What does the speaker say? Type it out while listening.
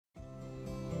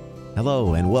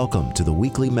Hello and welcome to the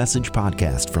weekly message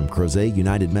podcast from Crozet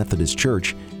United Methodist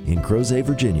Church in Crozet,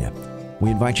 Virginia.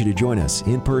 We invite you to join us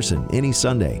in person any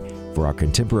Sunday for our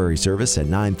contemporary service at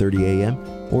 9:30 a.m.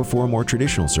 or for a more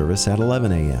traditional service at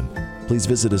 11 a.m. Please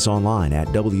visit us online at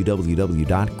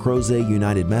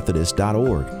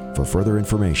www.crozetunitedmethodist.org for further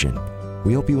information.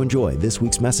 We hope you enjoy this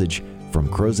week's message from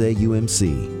Crozet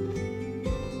UMC.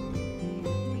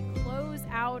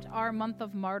 Our month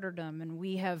of martyrdom, and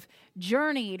we have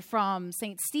journeyed from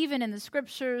St. Stephen in the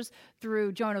scriptures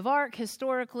through Joan of Arc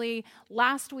historically.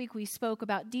 Last week we spoke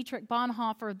about Dietrich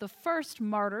Bonhoeffer, the first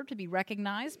martyr to be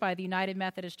recognized by the United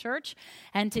Methodist Church,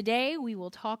 and today we will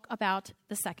talk about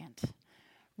the second.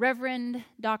 Reverend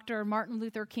Dr. Martin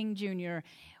Luther King Jr.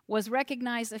 was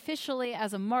recognized officially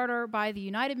as a martyr by the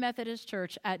United Methodist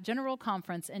Church at General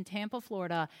Conference in Tampa,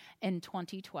 Florida in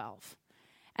 2012.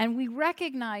 And we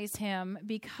recognize him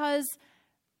because,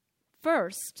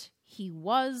 first, he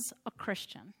was a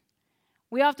Christian.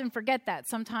 We often forget that.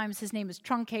 Sometimes his name is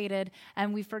truncated,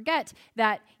 and we forget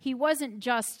that he wasn't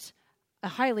just a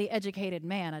highly educated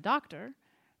man, a doctor,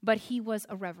 but he was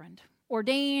a reverend,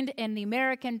 ordained in the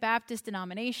American Baptist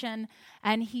denomination,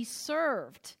 and he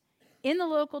served in the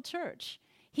local church.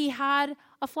 He had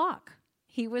a flock.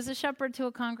 He was a shepherd to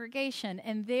a congregation,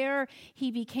 and there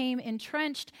he became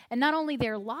entrenched in not only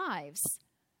their lives,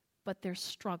 but their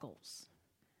struggles.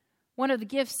 One of the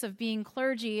gifts of being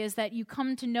clergy is that you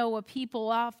come to know a people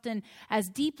often as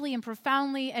deeply and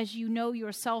profoundly as you know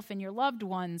yourself and your loved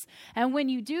ones. And when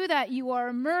you do that, you are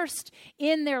immersed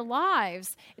in their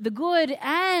lives, the good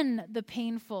and the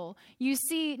painful. You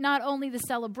see not only the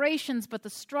celebrations, but the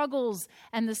struggles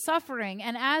and the suffering.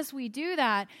 And as we do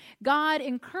that, God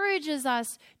encourages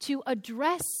us to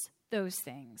address those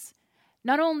things,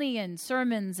 not only in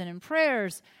sermons and in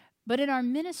prayers, but in our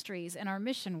ministries and our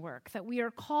mission work, that we are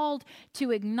called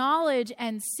to acknowledge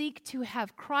and seek to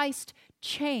have Christ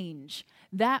change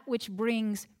that which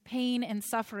brings pain and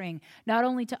suffering, not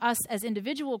only to us as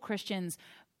individual Christians,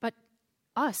 but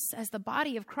us as the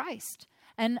body of Christ,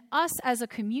 and us as a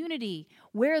community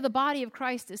where the body of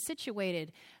Christ is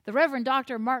situated. The Reverend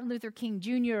Dr. Martin Luther King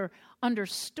Jr.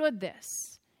 understood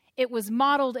this. It was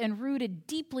modeled and rooted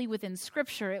deeply within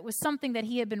Scripture. It was something that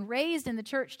he had been raised in the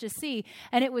church to see,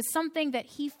 and it was something that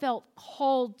he felt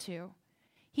called to.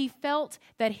 He felt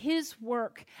that his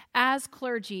work as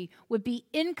clergy would be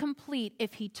incomplete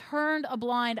if he turned a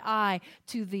blind eye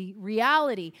to the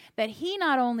reality that he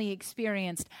not only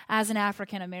experienced as an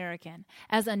African American,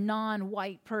 as a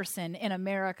non-white person in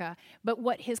America, but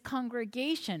what his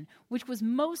congregation, which was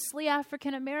mostly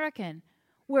African American,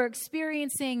 were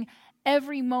experiencing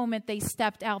every moment they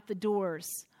stepped out the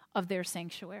doors of their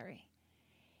sanctuary.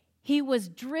 He was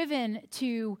driven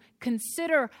to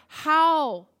consider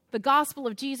how the gospel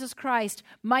of Jesus Christ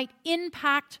might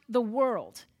impact the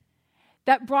world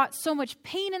that brought so much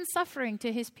pain and suffering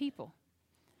to his people.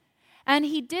 And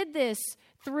he did this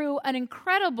through an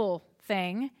incredible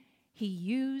thing. He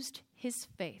used his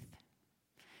faith.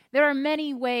 There are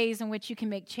many ways in which you can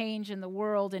make change in the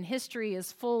world, and history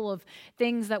is full of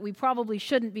things that we probably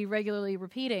shouldn't be regularly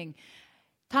repeating.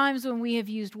 Times when we have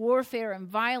used warfare and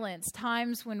violence,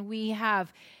 times when we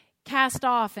have cast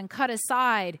off and cut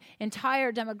aside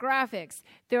entire demographics.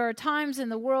 There are times in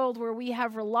the world where we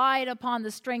have relied upon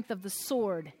the strength of the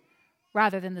sword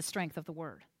rather than the strength of the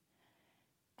word.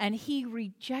 And he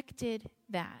rejected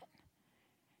that.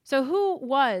 So who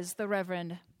was the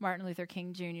Reverend Martin Luther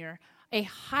King Jr.? A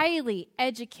highly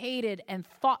educated and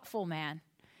thoughtful man.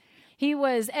 He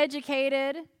was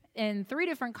educated in 3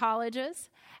 different colleges,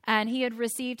 and he had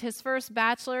received his first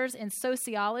bachelor's in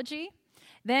sociology.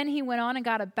 Then he went on and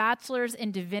got a bachelor's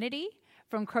in divinity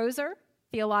from Crozer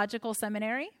Theological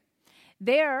Seminary.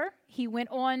 There, he went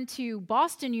on to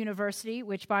Boston University,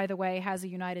 which, by the way, has a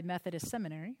United Methodist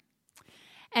seminary.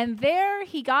 And there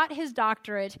he got his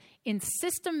doctorate in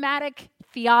systematic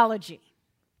theology,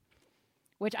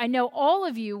 which I know all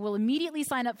of you will immediately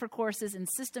sign up for courses in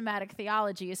systematic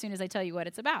theology as soon as I tell you what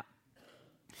it's about.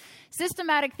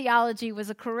 Systematic theology was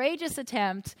a courageous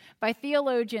attempt by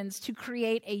theologians to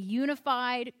create a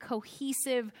unified,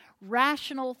 cohesive,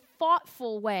 rational,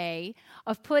 thoughtful way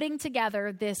of putting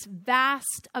together this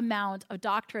vast amount of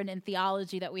doctrine and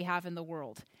theology that we have in the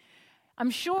world.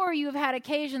 I'm sure you've had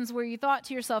occasions where you thought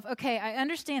to yourself, okay, I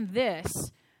understand this,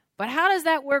 but how does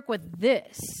that work with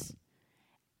this?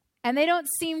 And they don't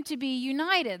seem to be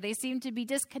united. They seem to be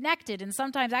disconnected and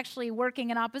sometimes actually working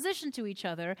in opposition to each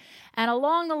other. And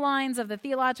along the lines of the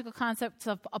theological concepts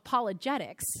of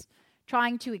apologetics,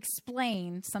 trying to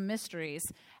explain some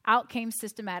mysteries, out came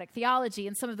systematic theology.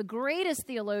 And some of the greatest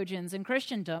theologians in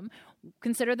Christendom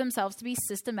consider themselves to be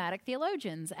systematic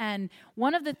theologians. And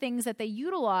one of the things that they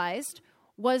utilized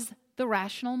was the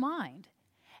rational mind.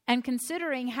 And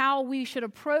considering how we should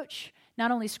approach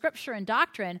not only Scripture and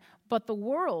doctrine, but the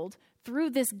world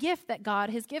through this gift that God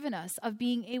has given us of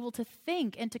being able to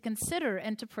think and to consider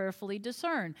and to prayerfully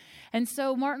discern. And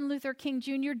so Martin Luther King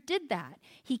Jr. did that.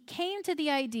 He came to the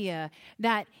idea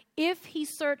that if he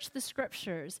searched the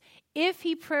Scriptures, if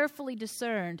he prayerfully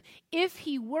discerned, if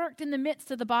he worked in the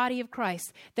midst of the body of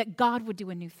Christ, that God would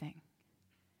do a new thing.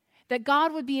 That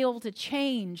God would be able to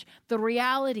change the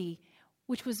reality,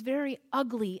 which was very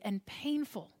ugly and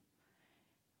painful,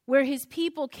 where his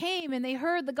people came and they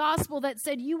heard the gospel that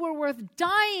said, you were worth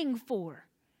dying for.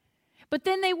 But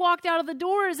then they walked out of the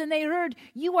doors and they heard,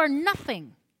 you are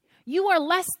nothing. You are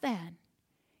less than.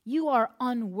 You are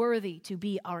unworthy to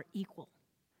be our equal.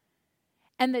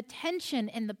 And the tension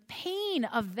and the pain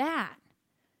of that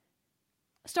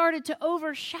started to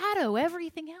overshadow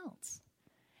everything else.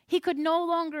 He could no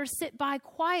longer sit by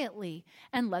quietly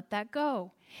and let that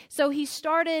go. So he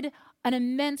started an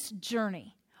immense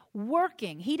journey.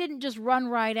 Working. He didn't just run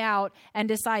right out and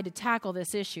decide to tackle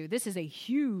this issue. This is a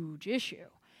huge issue.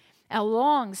 A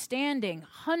long-standing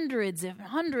hundreds,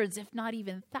 if not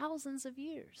even thousands of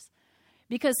years.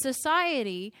 Because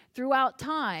society throughout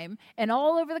time and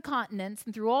all over the continents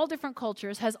and through all different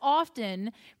cultures has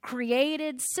often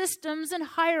created systems and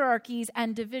hierarchies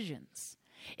and divisions.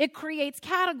 It creates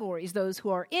categories, those who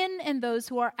are in and those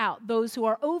who are out, those who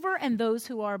are over and those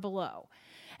who are below.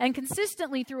 And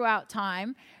consistently throughout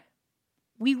time,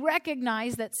 we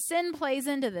recognize that sin plays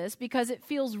into this because it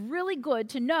feels really good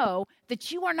to know that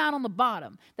you are not on the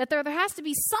bottom, that there has to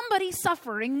be somebody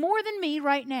suffering more than me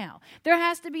right now. There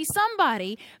has to be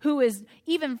somebody who is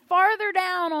even farther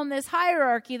down on this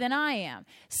hierarchy than I am.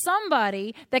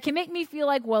 Somebody that can make me feel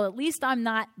like, well, at least I'm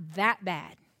not that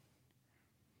bad.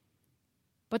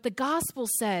 But the gospel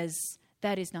says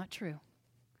that is not true.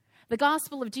 The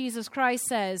gospel of Jesus Christ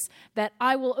says that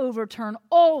I will overturn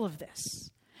all of this.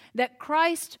 That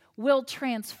Christ will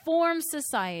transform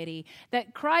society,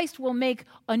 that Christ will make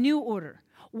a new order,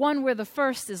 one where the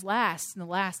first is last and the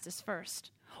last is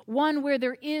first, one where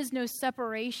there is no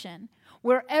separation,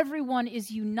 where everyone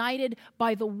is united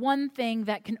by the one thing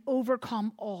that can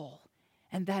overcome all,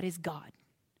 and that is God.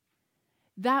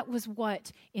 That was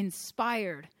what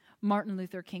inspired Martin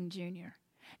Luther King Jr.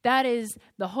 That is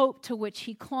the hope to which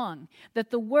he clung,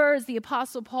 that the words the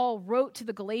Apostle Paul wrote to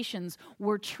the Galatians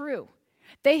were true.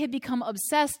 They had become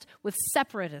obsessed with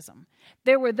separatism.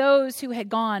 There were those who had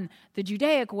gone the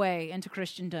Judaic way into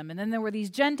Christendom, and then there were these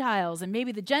Gentiles, and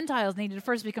maybe the Gentiles needed to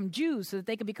first become Jews so that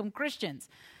they could become Christians.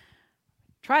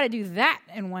 Try to do that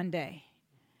in one day.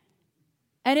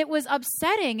 And it was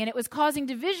upsetting, and it was causing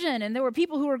division, and there were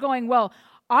people who were going, well,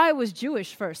 I was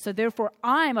Jewish first, so therefore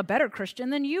I'm a better Christian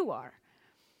than you are.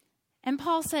 And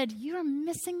Paul said, you're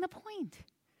missing the point.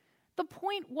 The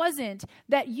point wasn't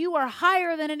that you are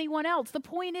higher than anyone else. The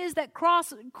point is that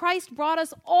Christ brought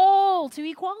us all to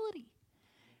equality.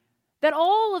 That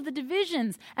all of the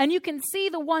divisions, and you can see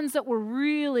the ones that were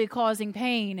really causing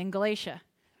pain in Galatia,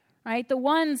 right? The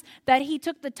ones that he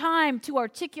took the time to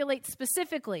articulate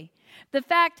specifically. The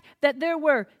fact that there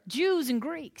were Jews and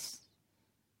Greeks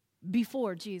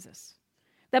before Jesus.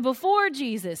 That before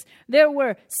Jesus, there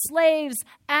were slaves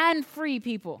and free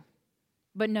people,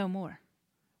 but no more.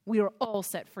 We are all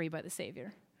set free by the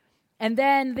Savior. And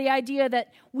then the idea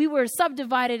that we were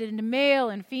subdivided into male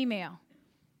and female.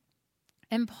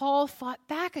 And Paul fought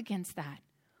back against that.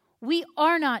 We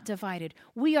are not divided.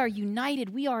 We are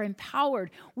united. We are empowered.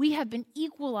 We have been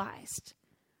equalized.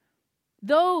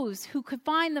 Those who could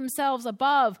find themselves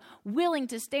above, willing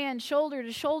to stand shoulder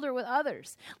to shoulder with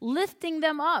others, lifting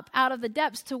them up out of the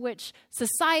depths to which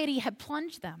society had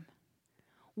plunged them.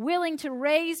 Willing to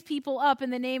raise people up in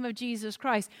the name of Jesus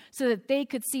Christ so that they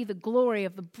could see the glory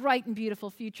of the bright and beautiful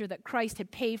future that Christ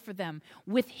had paid for them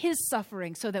with his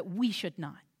suffering so that we should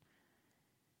not.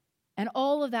 And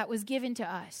all of that was given to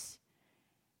us.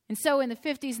 And so in the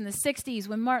 50s and the 60s,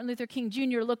 when Martin Luther King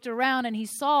Jr. looked around and he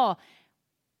saw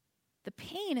the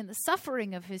pain and the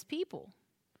suffering of his people,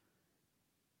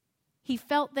 he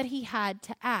felt that he had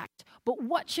to act. But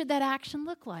what should that action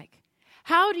look like?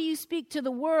 How do you speak to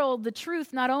the world the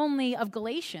truth not only of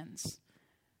Galatians,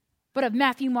 but of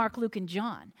Matthew, Mark, Luke, and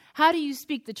John? How do you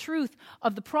speak the truth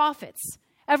of the prophets,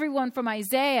 everyone from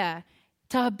Isaiah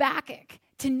to Habakkuk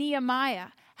to Nehemiah?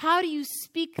 How do you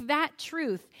speak that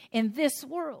truth in this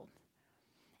world?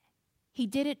 He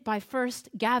did it by first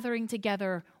gathering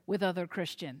together with other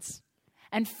Christians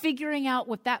and figuring out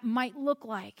what that might look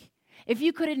like. If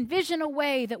you could envision a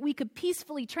way that we could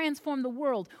peacefully transform the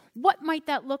world, what might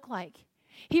that look like?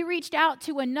 He reached out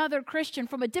to another Christian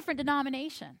from a different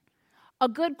denomination, a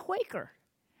good Quaker,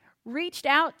 reached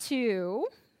out to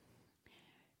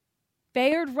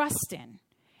Bayard Rustin,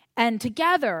 and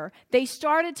together they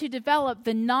started to develop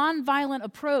the nonviolent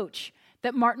approach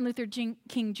that Martin Luther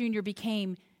King Jr.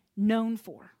 became known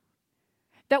for.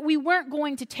 That we weren't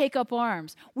going to take up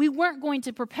arms. We weren't going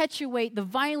to perpetuate the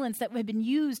violence that had been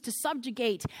used to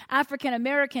subjugate African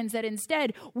Americans, that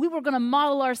instead we were going to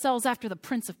model ourselves after the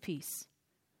Prince of Peace.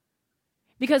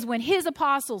 Because when his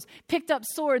apostles picked up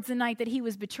swords the night that he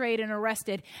was betrayed and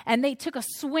arrested, and they took a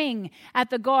swing at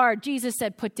the guard, Jesus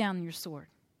said, "Put down your sword.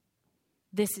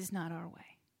 This is not our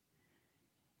way."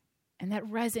 And that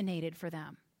resonated for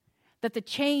them. That the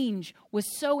change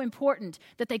was so important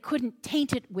that they couldn't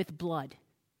taint it with blood.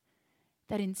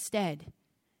 That instead,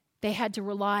 they had to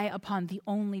rely upon the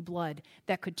only blood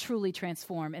that could truly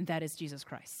transform, and that is Jesus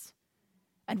Christ.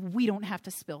 And we don't have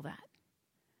to spill that.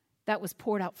 That was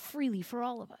poured out freely for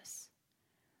all of us.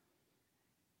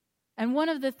 And one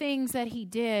of the things that he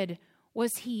did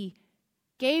was he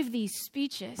gave these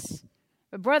speeches.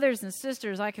 But brothers and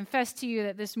sisters, I confess to you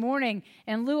that this morning,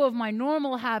 in lieu of my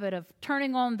normal habit of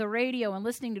turning on the radio and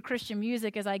listening to Christian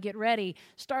music as I get ready,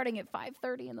 starting at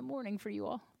 5:30 in the morning for you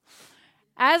all,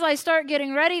 as I start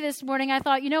getting ready this morning, I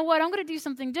thought, you know what, I'm going to do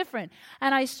something different.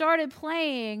 And I started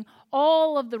playing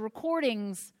all of the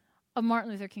recordings of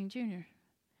Martin Luther King Jr.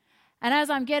 And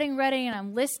as I'm getting ready and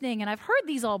I'm listening, and I've heard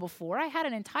these all before, I had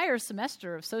an entire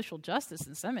semester of social justice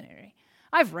in seminary.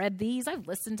 I've read these, I've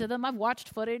listened to them, I've watched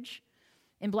footage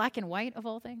in black and white, of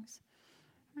all things.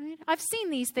 Right? I've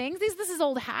seen these things. This is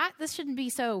old hat. This shouldn't be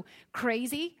so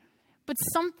crazy. But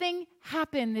something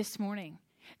happened this morning.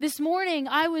 This morning,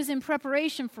 I was in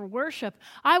preparation for worship.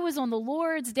 I was on the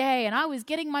Lord's Day, and I was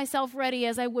getting myself ready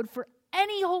as I would for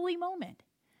any holy moment.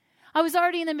 I was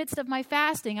already in the midst of my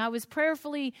fasting. I was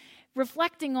prayerfully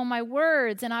reflecting on my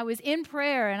words, and I was in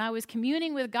prayer, and I was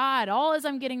communing with God all as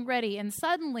I'm getting ready. And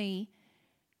suddenly,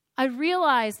 I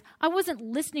realized I wasn't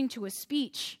listening to a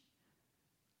speech.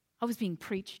 I was being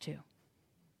preached to.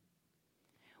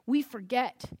 We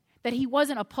forget that he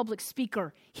wasn't a public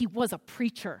speaker. He was a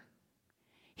preacher.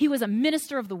 He was a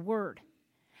minister of the word.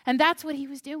 And that's what he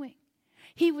was doing.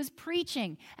 He was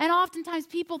preaching. And oftentimes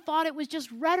people thought it was just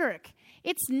rhetoric.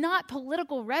 It's not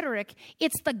political rhetoric.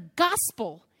 It's the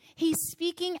gospel. He's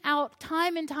speaking out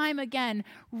time and time again,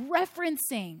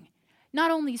 referencing not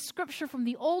only scripture from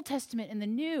the Old Testament and the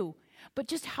New, but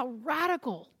just how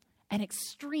radical and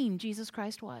extreme Jesus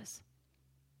Christ was.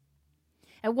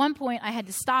 At one point, I had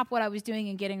to stop what I was doing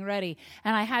and getting ready,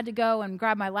 and I had to go and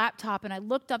grab my laptop, and I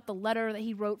looked up the letter that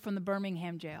he wrote from the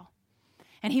Birmingham jail.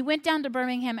 And he went down to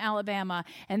Birmingham, Alabama,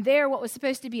 and there, what was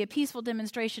supposed to be a peaceful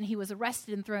demonstration, he was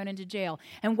arrested and thrown into jail.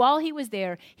 And while he was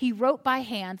there, he wrote by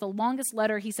hand the longest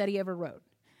letter he said he ever wrote.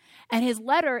 And his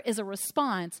letter is a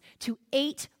response to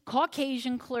 8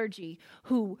 Caucasian clergy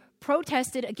who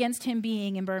protested against him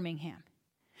being in Birmingham.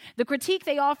 The critique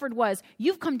they offered was,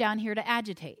 "You've come down here to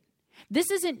agitate.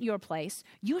 This isn't your place.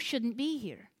 You shouldn't be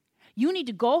here. You need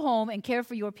to go home and care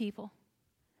for your people."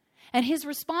 And his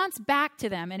response back to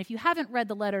them, and if you haven't read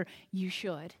the letter, you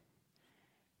should,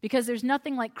 because there's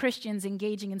nothing like Christians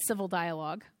engaging in civil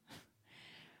dialogue.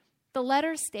 The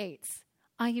letter states,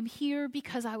 "I am here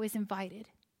because I was invited.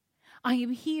 I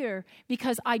am here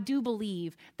because I do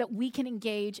believe that we can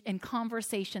engage in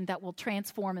conversation that will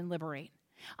transform and liberate.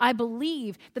 I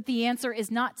believe that the answer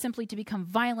is not simply to become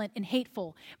violent and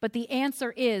hateful, but the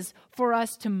answer is for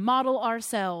us to model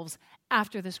ourselves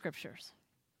after the scriptures.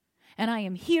 And I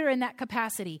am here in that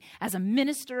capacity as a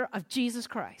minister of Jesus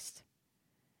Christ.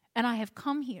 And I have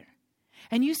come here.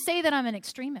 And you say that I'm an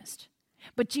extremist,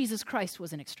 but Jesus Christ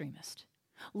was an extremist.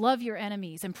 Love your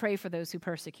enemies and pray for those who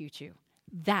persecute you.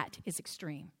 That is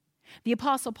extreme. The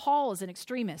Apostle Paul is an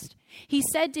extremist. He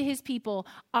said to his people,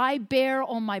 "I bear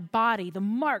on my body the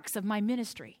marks of my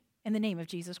ministry in the name of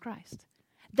Jesus Christ."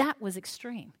 That was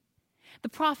extreme. The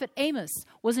prophet Amos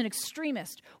was an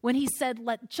extremist when he said,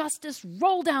 "Let justice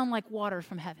roll down like water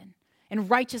from heaven and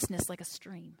righteousness like a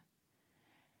stream."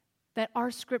 That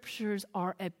our scriptures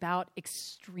are about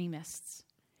extremists.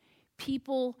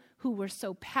 People who were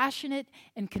so passionate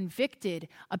and convicted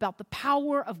about the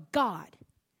power of God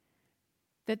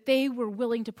that they were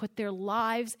willing to put their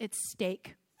lives at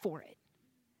stake for it.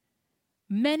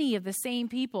 Many of the same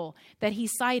people that he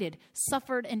cited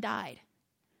suffered and died.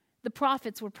 The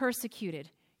prophets were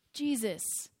persecuted.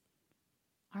 Jesus,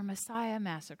 our Messiah,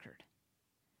 massacred.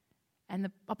 And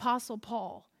the Apostle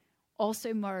Paul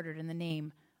also martyred in the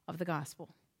name of the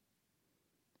gospel.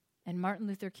 And Martin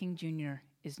Luther King Jr.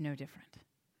 is no different.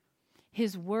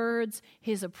 His words,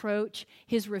 his approach,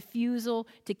 his refusal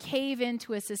to cave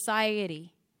into a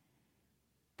society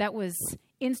that was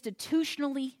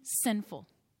institutionally sinful.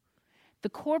 The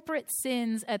corporate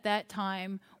sins at that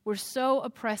time were so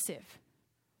oppressive.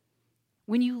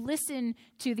 When you listen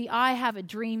to the I Have a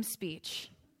Dream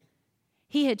speech,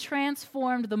 he had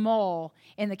transformed the mall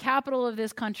in the capital of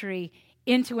this country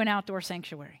into an outdoor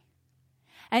sanctuary.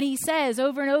 And he says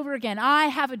over and over again, I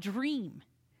have a dream.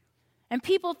 And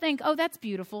people think, oh, that's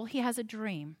beautiful. He has a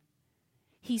dream.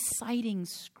 He's citing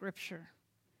Scripture.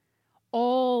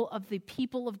 All of the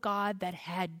people of God that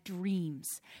had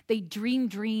dreams. They dreamed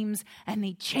dreams and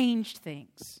they changed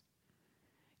things.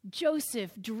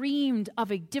 Joseph dreamed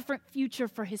of a different future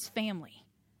for his family.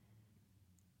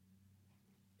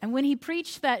 And when he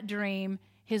preached that dream,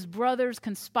 his brothers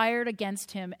conspired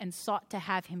against him and sought to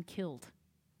have him killed.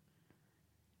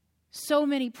 So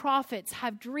many prophets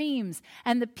have dreams,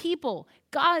 and the people,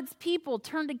 God's people,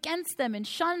 turned against them and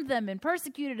shunned them and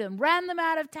persecuted them, ran them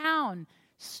out of town,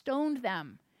 stoned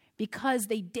them because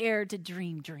they dared to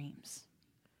dream dreams.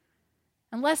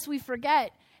 Unless we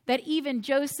forget that even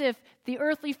Joseph, the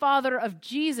earthly father of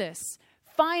Jesus,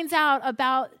 finds out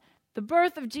about the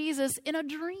birth of Jesus in a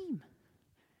dream.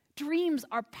 Dreams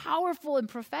are powerful and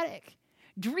prophetic.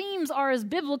 Dreams are as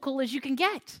biblical as you can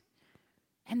get,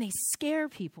 and they scare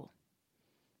people.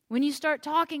 When you start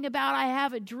talking about, I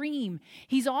have a dream,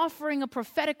 he's offering a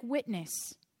prophetic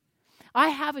witness. I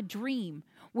have a dream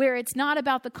where it's not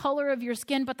about the color of your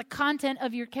skin, but the content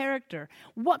of your character.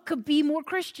 What could be more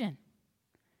Christian?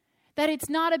 That it's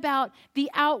not about the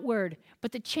outward,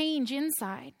 but the change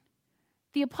inside.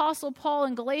 The Apostle Paul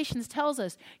in Galatians tells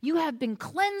us, you have been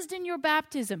cleansed in your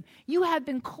baptism. You have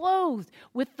been clothed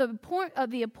with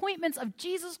the appointments of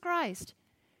Jesus Christ.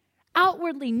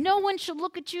 Outwardly, no one should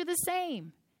look at you the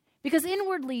same. Because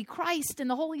inwardly, Christ and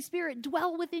the Holy Spirit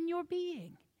dwell within your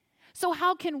being. So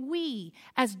how can we,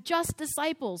 as just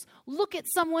disciples, look at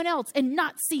someone else and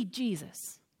not see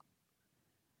Jesus?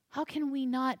 How can we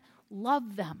not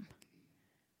love them?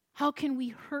 How can we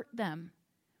hurt them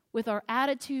with our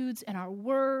attitudes and our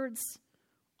words,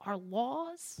 our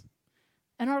laws,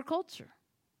 and our culture?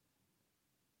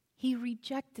 He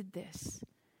rejected this.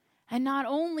 And not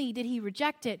only did he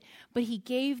reject it, but he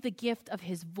gave the gift of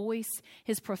his voice,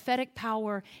 his prophetic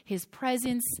power, his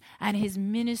presence, and his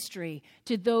ministry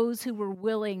to those who were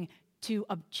willing to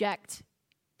object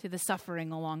to the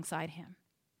suffering alongside him.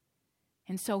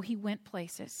 And so he went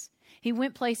places. He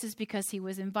went places because he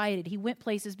was invited. He went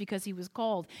places because he was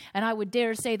called. And I would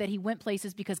dare say that he went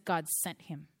places because God sent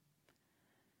him.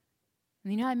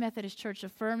 And the United Methodist Church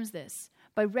affirms this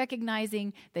by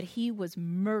recognizing that he was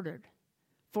murdered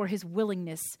for his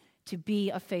willingness to be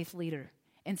a faith leader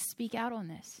and speak out on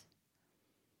this.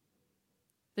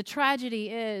 The tragedy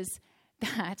is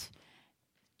that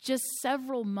just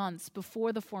several months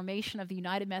before the formation of the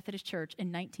United Methodist Church in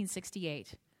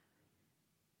 1968,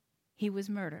 he was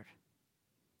murdered,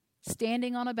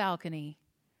 standing on a balcony,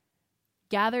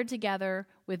 gathered together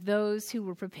with those who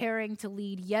were preparing to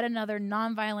lead yet another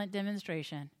nonviolent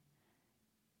demonstration.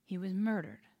 He was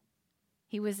murdered.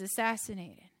 He was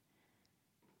assassinated.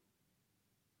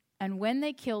 And when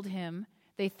they killed him,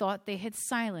 they thought they had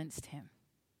silenced him.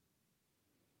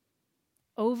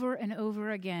 Over and over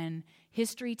again,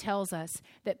 history tells us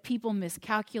that people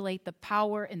miscalculate the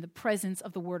power and the presence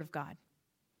of the Word of God.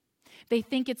 They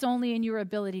think it's only in your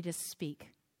ability to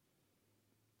speak.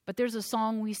 But there's a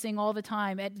song we sing all the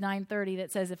time at 9:30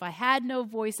 that says, if I had no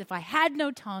voice, if I had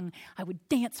no tongue, I would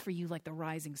dance for you like the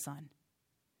rising sun.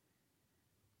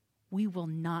 We will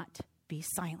not be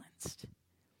silenced.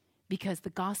 Because the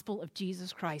gospel of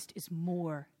Jesus Christ is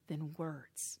more than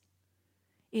words.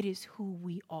 It is who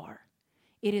we are.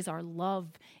 It is our love.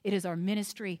 It is our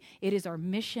ministry. It is our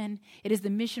mission. It is the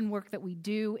mission work that we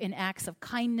do in acts of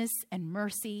kindness and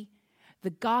mercy. The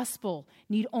gospel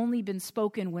need only be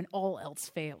spoken when all else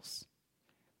fails.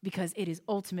 Because it is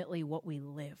ultimately what we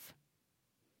live.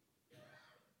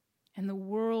 And the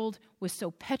world was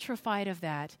so petrified of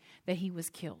that he was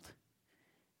killed.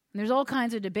 And there's all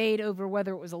kinds of debate over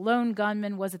whether it was a lone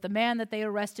gunman, was it the man that they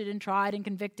arrested and tried and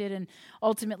convicted and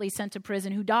ultimately sent to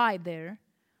prison who died there,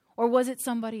 or was it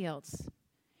somebody else?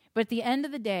 But at the end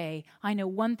of the day, I know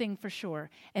one thing for sure,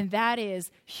 and that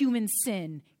is human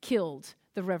sin killed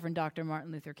the Reverend Dr.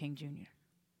 Martin Luther King Jr.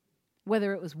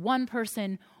 Whether it was one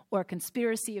person or a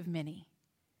conspiracy of many,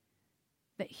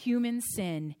 that human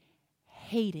sin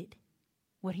hated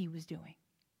what he was doing.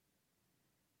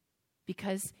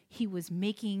 Because he was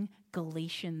making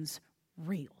Galatians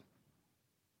real.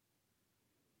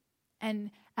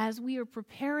 And as we are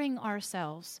preparing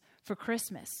ourselves for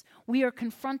Christmas. We are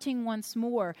confronting once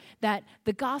more that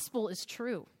the gospel is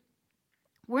true.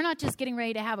 We're not just getting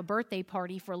ready to have a birthday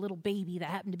party for a little baby that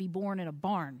happened to be born in a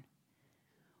barn.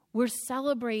 We're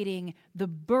celebrating the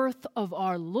birth of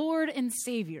our Lord and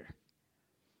Savior.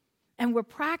 And we're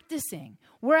practicing.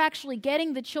 We're actually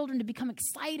getting the children to become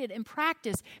excited and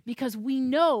practice because we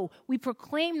know, we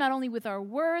proclaim not only with our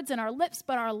words and our lips,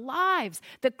 but our lives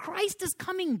that Christ is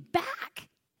coming back.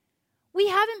 We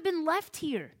haven't been left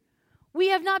here. We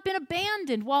have not been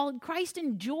abandoned while Christ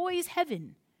enjoys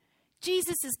heaven.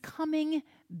 Jesus is coming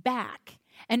back.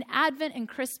 And Advent and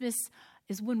Christmas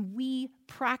is when we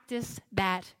practice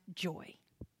that joy.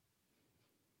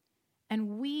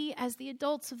 And we, as the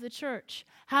adults of the church,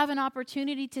 have an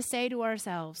opportunity to say to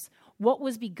ourselves, what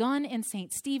was begun in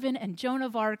St. Stephen and Joan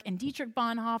of Arc and Dietrich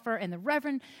Bonhoeffer and the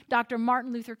Reverend Dr.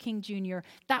 Martin Luther King Jr.,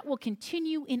 that will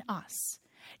continue in us,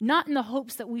 not in the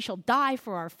hopes that we shall die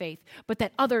for our faith, but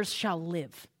that others shall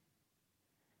live.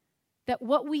 That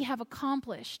what we have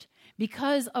accomplished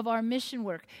because of our mission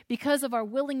work, because of our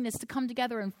willingness to come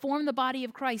together and form the body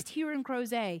of Christ here in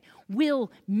Crozet,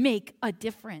 will make a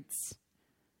difference.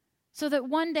 So that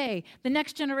one day, the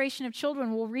next generation of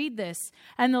children will read this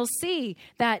and they'll see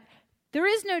that there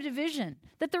is no division,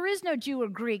 that there is no Jew or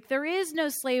Greek, there is no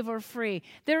slave or free,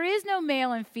 there is no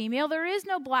male and female, there is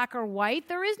no black or white,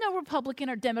 there is no Republican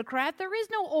or Democrat, there is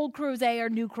no old Crozet or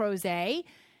new Crozet,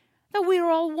 that we are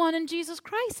all one in Jesus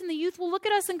Christ. And the youth will look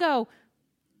at us and go,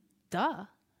 duh.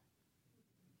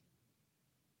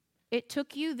 It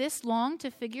took you this long to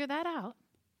figure that out?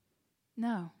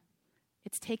 No.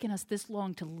 It's taken us this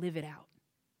long to live it out.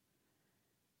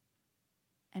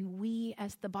 And we,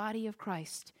 as the body of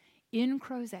Christ in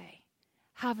Crozet,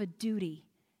 have a duty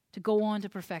to go on to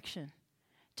perfection,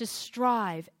 to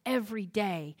strive every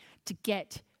day to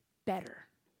get better,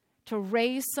 to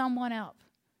raise someone up,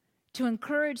 to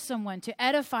encourage someone, to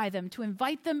edify them, to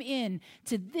invite them in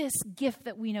to this gift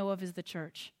that we know of as the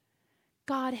church.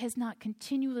 God has not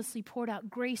continuously poured out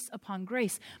grace upon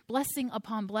grace, blessing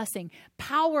upon blessing,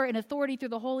 power and authority through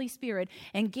the Holy Spirit,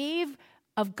 and gave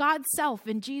of God's self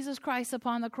in Jesus Christ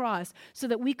upon the cross so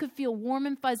that we could feel warm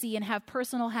and fuzzy and have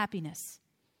personal happiness.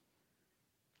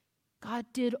 God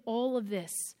did all of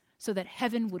this so that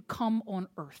heaven would come on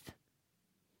earth.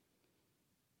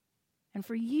 And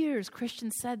for years,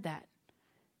 Christians said that.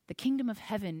 The kingdom of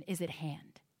heaven is at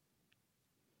hand.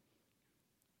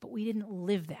 But we didn't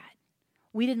live that.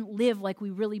 We didn't live like we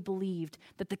really believed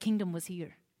that the kingdom was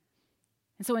here.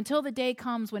 And so until the day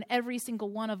comes when every single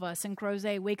one of us in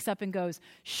Crozet wakes up and goes,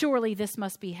 surely this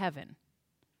must be heaven,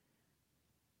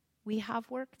 we have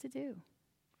work to do.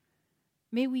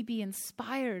 May we be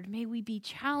inspired, may we be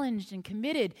challenged and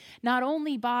committed, not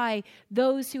only by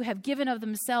those who have given of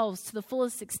themselves to the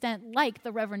fullest extent, like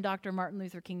the Reverend Dr. Martin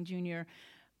Luther King Jr.,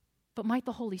 but might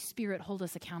the Holy Spirit hold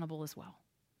us accountable as well.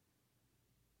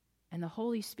 And the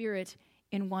Holy Spirit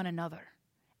in one another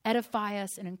edify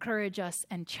us and encourage us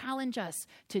and challenge us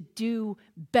to do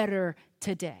better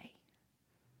today.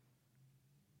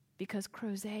 Because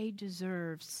Crozet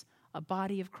deserves a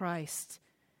body of Christ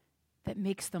that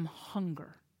makes them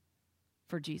hunger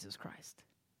for Jesus Christ.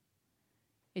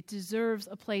 It deserves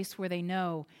a place where they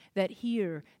know that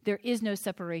here there is no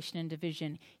separation and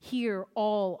division. Here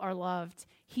all are loved.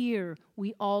 Here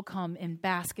we all come and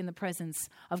bask in the presence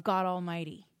of God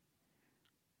Almighty.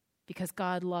 Because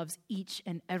God loves each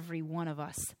and every one of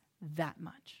us that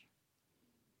much.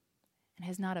 And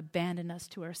has not abandoned us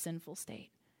to our sinful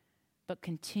state, but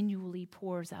continually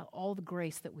pours out all the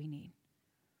grace that we need.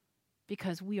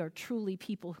 Because we are truly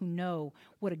people who know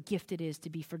what a gift it is to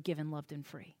be forgiven, loved, and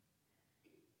free.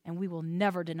 And we will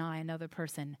never deny another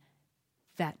person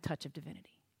that touch of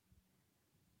divinity.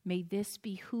 May this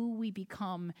be who we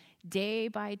become day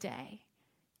by day,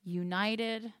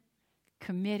 united,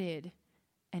 committed,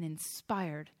 and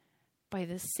inspired by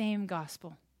the same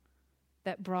gospel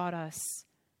that brought us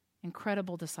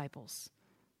incredible disciples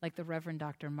like the Reverend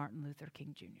Dr. Martin Luther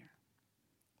King Jr.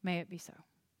 May it be so.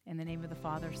 In the name of the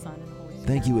Father, Son, and Holy Spirit.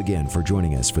 Thank you again for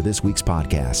joining us for this week's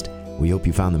podcast. We hope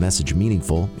you found the message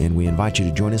meaningful, and we invite you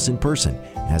to join us in person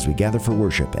as we gather for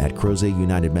worship at Crozet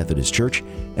United Methodist Church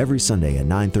every Sunday at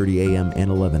 9:30 a.m.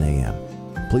 and 11 a.m.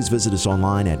 Please visit us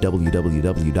online at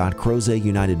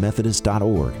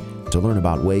www.crozetunitedmethodist.org to learn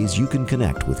about ways you can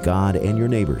connect with God and your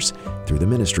neighbors through the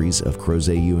ministries of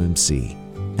Crozet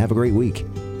UMC. Have a great week.